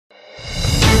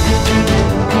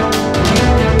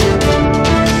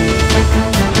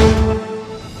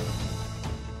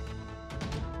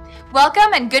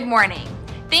Welcome and good morning.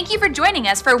 Thank you for joining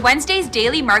us for Wednesday's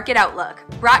Daily Market Outlook,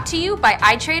 brought to you by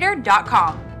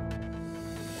iTrader.com.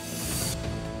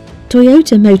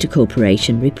 Toyota Motor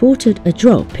Corporation reported a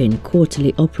drop in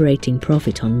quarterly operating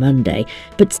profit on Monday,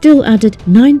 but still added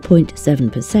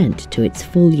 9.7% to its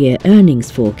full-year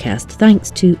earnings forecast thanks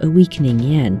to a weakening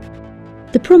yen.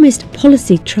 The promised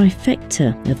policy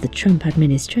trifecta of the Trump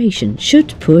administration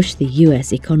should push the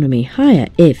US economy higher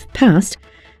if passed,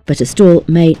 but a stall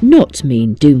may not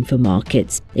mean doom for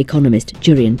markets, economist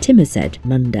Jurian Timmer said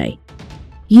Monday.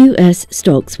 US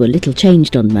stocks were little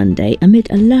changed on Monday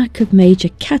amid a lack of major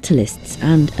catalysts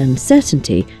and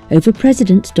uncertainty over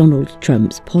President Donald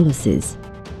Trump's policies.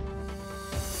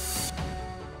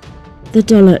 The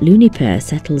dollar-loonie pair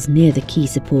settles near the key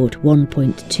support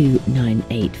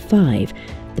 1.2985.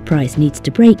 The price needs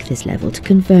to break this level to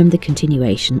confirm the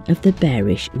continuation of the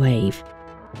bearish wave.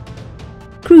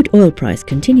 Crude oil price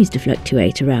continues to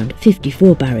fluctuate around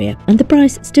 54 barrier and the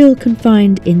price still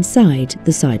confined inside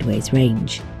the sideways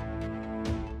range.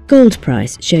 Gold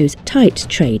price shows tight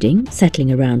trading,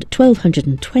 settling around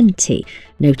 1220,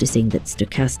 noticing that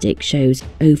stochastic shows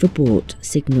overbought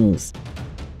signals.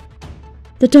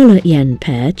 The dollar-yen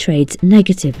pair trades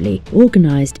negatively,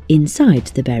 organised inside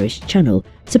the bearish channel,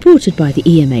 supported by the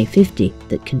EMA 50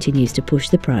 that continues to push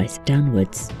the price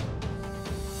downwards.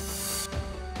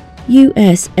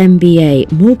 US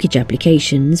MBA mortgage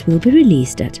applications will be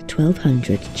released at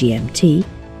 1200 GMT,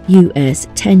 US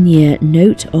 10-year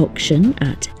note auction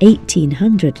at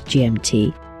 1800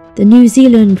 GMT, the New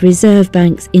Zealand Reserve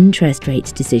Bank's interest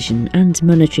rate decision and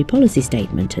monetary policy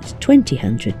statement at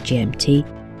 2000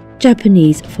 GMT,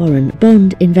 Japanese foreign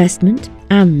bond investment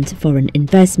and foreign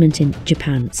investment in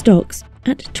Japan stocks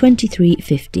at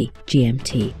 2350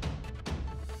 GMT.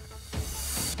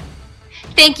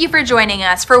 Thank you for joining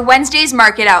us for Wednesday's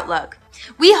Market Outlook.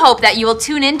 We hope that you will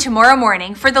tune in tomorrow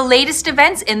morning for the latest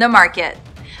events in the market.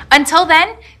 Until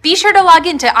then, be sure to log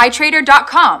into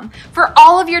iTrader.com for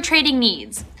all of your trading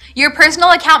needs. Your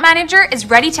personal account manager is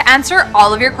ready to answer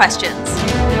all of your questions.